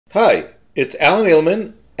Hi, it's Alan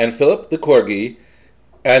Edelman and Philip the Corgi,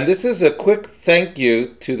 and this is a quick thank you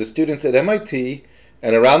to the students at MIT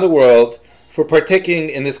and around the world for partaking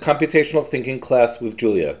in this computational thinking class with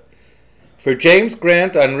Julia. For James,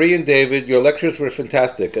 Grant, Henri, and David, your lectures were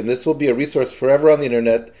fantastic, and this will be a resource forever on the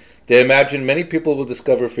internet that I imagine many people will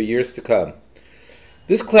discover for years to come.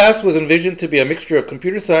 This class was envisioned to be a mixture of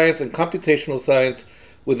computer science and computational science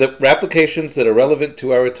with applications that are relevant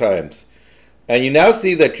to our times. And you now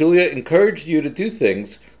see that Julia encouraged you to do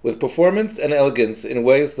things with performance and elegance in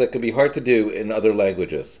ways that can be hard to do in other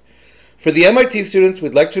languages. For the MIT students,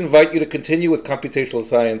 we'd like to invite you to continue with computational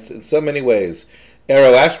science in so many ways: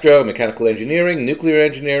 aero-astro, mechanical engineering, nuclear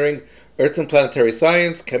engineering, earth and planetary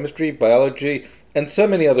science, chemistry, biology, and so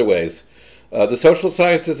many other ways. The social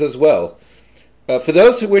sciences as well. For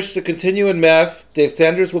those who wish to continue in math, Dave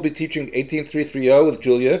Sanders will be teaching 18330 with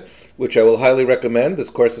Julia, which I will highly recommend. This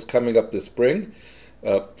course is coming up this spring.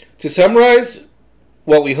 To summarize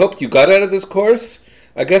what we hoped you got out of this course,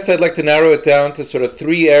 I guess I'd like to narrow it down to sort of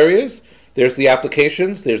three areas. There's the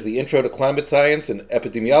applications, there's the intro to climate science and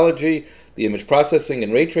epidemiology, the image processing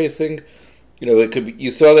and ray tracing.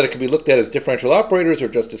 You saw that it could be looked at as differential operators or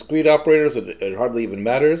just discrete operators. It hardly even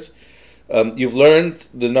matters. You've learned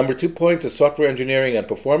the number 2 point is software engineering and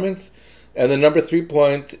performance, and the number 3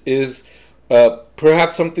 point is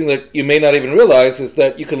perhaps something that you may not even realize, is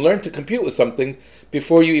that you can learn to compute with something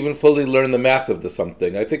before you even fully learn the math of the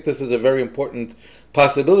something. I think this is a very important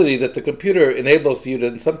possibility, that the computer enables you to,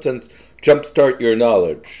 in some sense, jumpstart your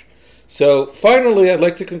knowledge. So finally, I'd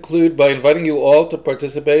like to conclude by inviting you all to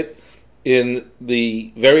participate in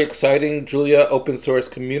the very exciting Julia open source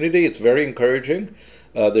community. It's very encouraging.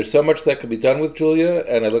 There's so much that can be done with Julia,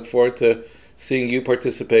 and I look forward to seeing you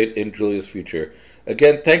participate in Julia's future.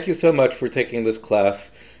 Again, thank you so much for taking this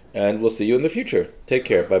class, and we'll see you in the future. Take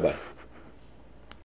care. Bye-bye.